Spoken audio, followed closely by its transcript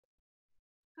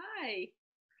Hi,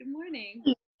 good morning.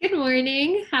 Good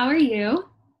morning. How are you?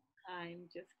 I'm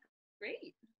just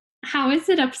great. How is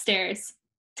it upstairs?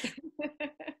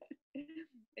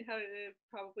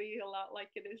 Probably a lot like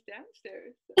it is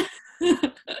downstairs.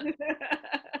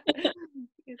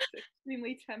 It's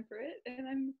extremely temperate, and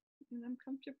I'm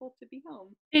comfortable to be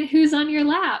home. And who's on your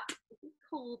lap?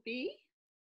 Colby,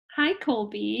 Hi,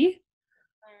 Colby.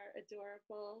 our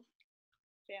adorable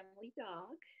family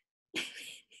dog.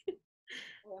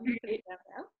 Oh, I'm All putting right. it down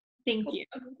now. Thank Colby, you.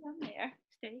 put it down there.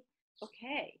 Stay.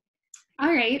 Okay.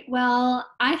 All right. Well,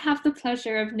 I have the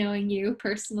pleasure of knowing you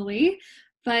personally,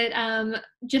 but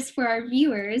just for our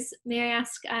viewers, may I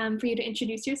ask for you to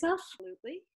introduce yourself?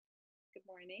 Absolutely. Good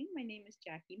morning. My name is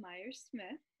Jackie Meyers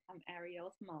Smith. I'm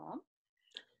Airelle's mom.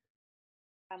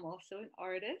 I'm also an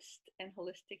artist and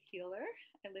holistic healer.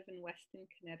 I live in Weston,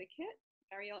 Connecticut.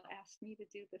 Airelle asked me to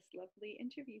do this lovely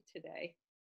interview today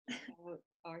about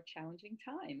our challenging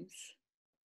times.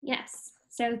 Yes.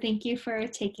 So thank you for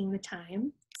taking the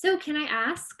time. So can I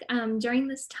ask, during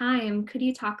this time, could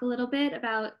you talk a little bit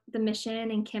about the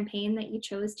mission and campaign that you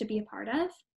chose to be a part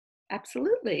of?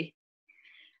 Absolutely.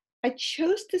 I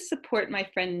chose to support my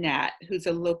friend Nat, who's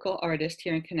a local artist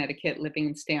here in Connecticut living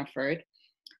in Stamford.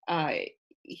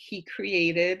 He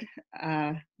created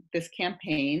this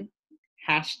campaign,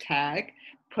 hashtag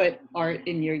put art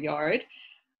in your yard.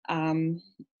 Um,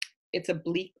 it's a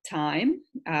bleak time,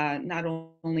 not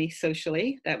only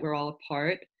socially that we're all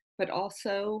apart, but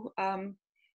also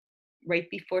right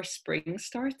before spring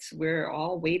starts, we're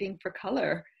all waiting for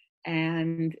color.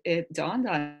 And it dawned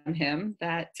on him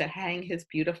that to hang his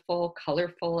beautiful,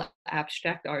 colorful,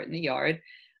 abstract art in the yard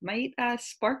might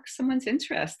spark someone's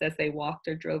interest as they walked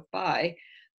or drove by.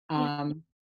 Yeah. Um,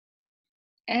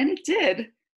 and it did.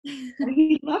 And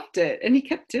he loved it and he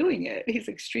kept doing it. He's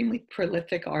an extremely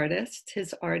prolific artist.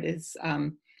 His art is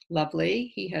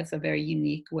lovely. He has a very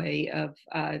unique way of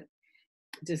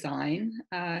design,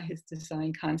 his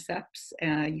design concepts.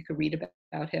 You can read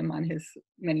about him on his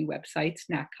many websites,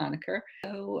 Nat Conacher.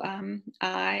 So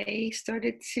I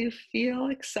started to feel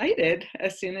excited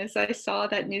as soon as I saw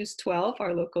that News 12,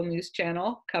 our local news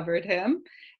channel, covered him.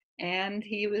 And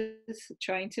he was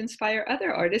trying to inspire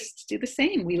other artists to do the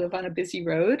same. We live on a busy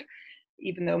road.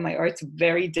 Even though my art's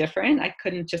very different, I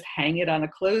couldn't just hang it on a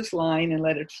clothesline and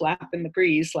let it flap in the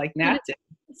breeze like Nat did.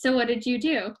 So what did you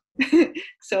do?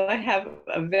 So I have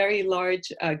a very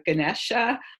large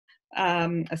Ganesha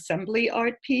assembly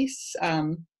art piece.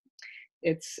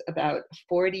 It's about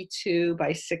 42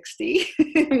 by 60.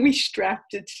 We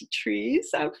strapped it to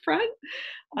trees out front.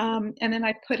 And then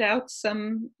I put out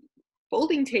some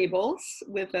folding tables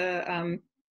with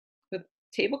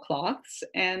tablecloths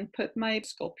and put my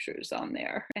sculptures on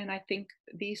there. And I think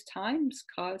these times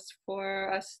cause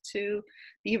for us to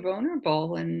be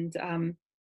vulnerable and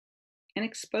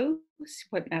expose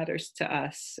what matters to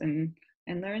us and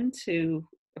learn to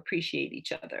appreciate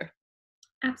each other.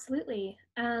 Absolutely.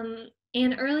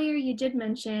 And earlier you did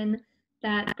mention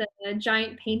that the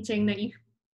giant painting that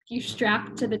you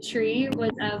strapped to the tree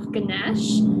was of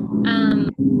Ganesh.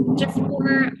 Just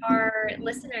for our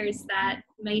listeners that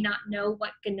may not know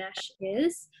what Ganesh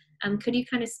is, could you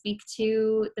kind of speak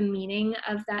to the meaning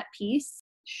of that piece?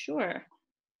 Sure.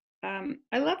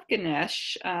 I love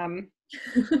Ganesh.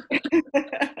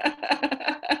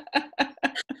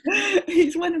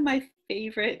 He's one of my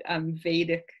favorite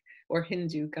Vedic or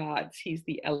Hindu gods. He's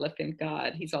the elephant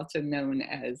god. He's also known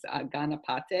as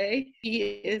Ganapate. He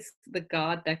is the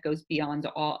god that goes beyond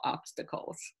all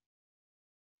obstacles.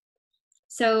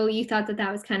 So you thought that that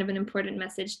was kind of an important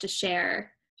message to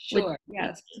share with Sure,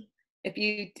 yes.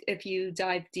 If you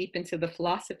dive deep into the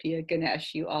philosophy of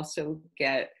Ganesh, you also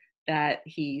get that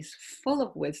he's full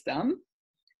of wisdom,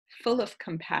 full of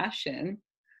compassion,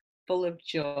 full of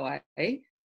joy.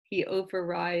 He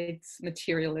overrides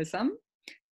materialism,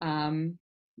 and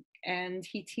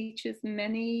he teaches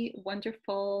many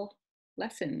wonderful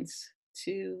lessons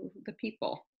to the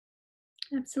people.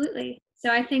 Absolutely.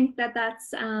 So I think that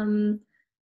that's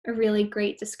a really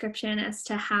great description as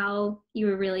to how you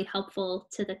were really helpful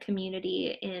to the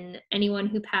community, in anyone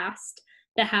who passed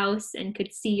the house and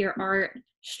could see your art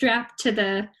strapped to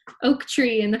the oak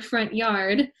tree in the front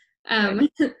yard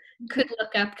could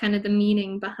look up kind of the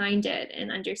meaning behind it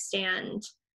and understand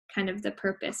kind of the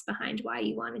purpose behind why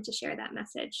you wanted to share that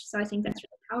message. So I think that's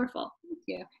really powerful.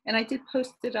 Yeah, and I did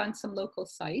post it on some local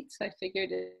sites. I figured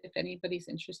if anybody's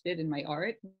interested in my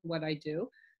art, what I do,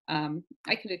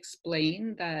 I could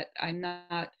explain that I'm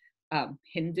not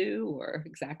Hindu or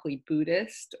exactly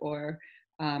Buddhist, or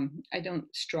I don't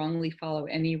strongly follow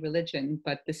any religion,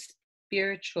 but the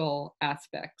spiritual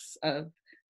aspects of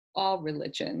all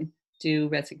religion do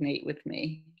resonate with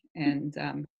me. And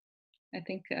I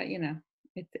think,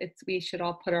 it's we should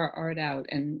all put our art out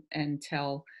and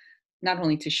tell, not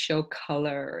only to show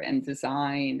color and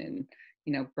design and,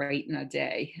 brighten a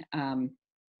day,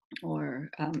 or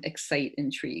excite,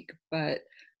 intrigue, but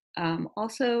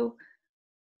also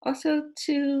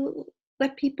to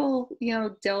let people,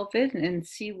 delve in and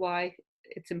see why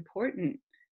it's important,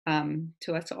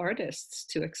 to us artists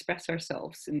to express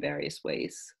ourselves in various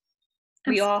ways.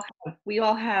 We all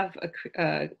have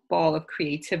a ball of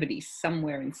creativity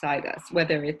somewhere inside us,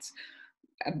 whether it's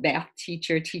a math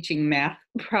teacher teaching math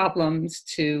problems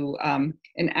to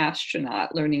an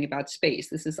astronaut learning about space.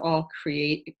 This is all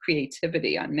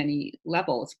creativity on many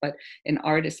levels, but an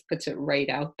artist puts it right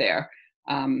out there.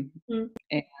 Mm,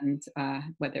 And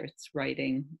whether it's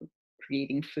writing,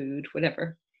 creating food,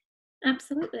 whatever.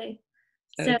 absolutely.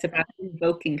 So So it's about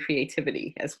invoking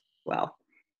creativity as well.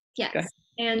 Go yes. ahead.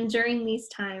 And during these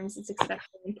times, it's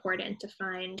especially important to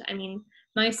find, I mean,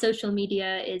 my social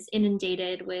media is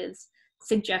inundated with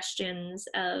suggestions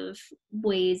of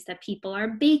ways that people are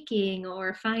baking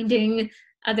or finding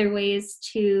other ways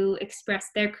to express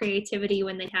their creativity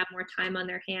when they have more time on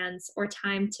their hands, or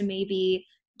time to maybe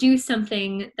do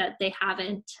something that they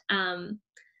haven't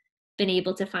been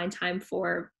able to find time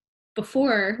for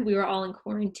before we were all in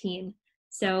quarantine.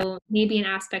 So maybe an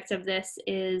aspect of this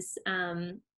is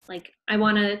like, I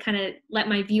want to kind of let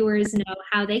my viewers know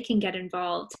how they can get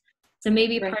involved. So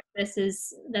maybe Right. part of this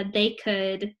is that they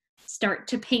could start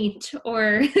to paint,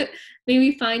 or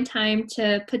maybe find time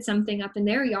to put something up in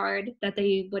their yard that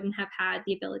they wouldn't have had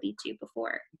the ability to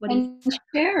before. What do you think? And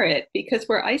share it, because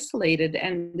we're isolated,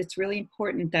 and it's really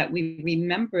important that we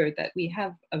remember that we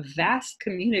have a vast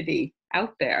community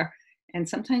out there. And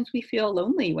sometimes we feel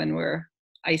lonely when we're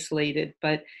isolated,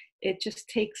 but it just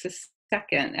takes a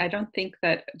second. I don't think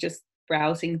that just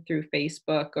browsing through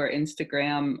Facebook or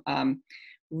Instagram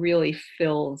really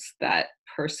fills that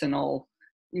personal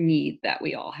need that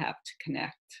we all have to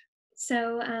connect.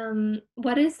 So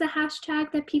what is the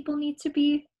hashtag that people need to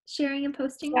be sharing and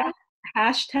posting Yeah. with?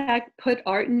 Hashtag put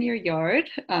art in your yard.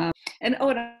 And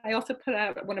I also put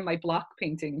out one of my block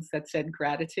paintings that said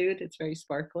gratitude. It's very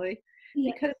sparkly,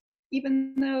 Yeah. because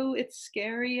even though it's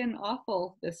scary and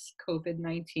awful, this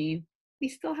COVID-19, we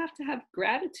still have to have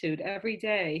gratitude every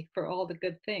day for all the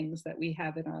good things that we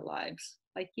have in our lives,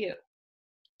 like you.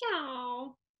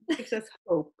 Oh. It gives us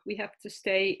hope. We have to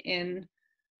stay in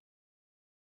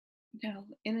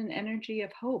an energy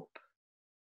of hope.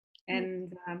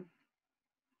 And,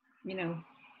 you know,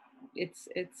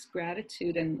 it's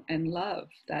gratitude and love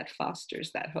that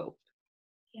fosters that hope.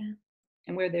 Yeah.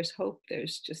 And where there's hope,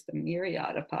 there's just a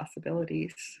myriad of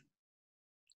possibilities.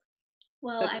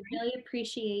 Well, But I really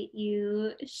appreciate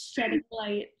you shedding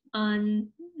light on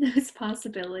those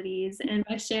possibilities and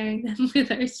by sharing them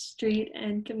with our street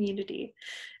and community.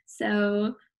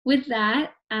 So, with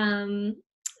that,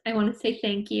 I want to say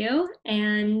thank you,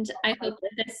 and I hope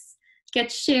that this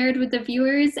gets shared with the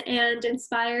viewers and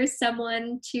inspires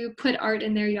someone to put art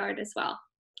in their yard as well.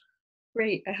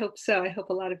 great. I hope so. I hope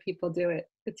a lot of people do it.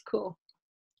 It's cool.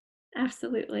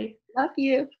 Absolutely. Love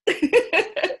you.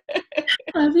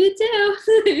 Love you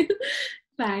too.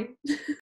 Bye.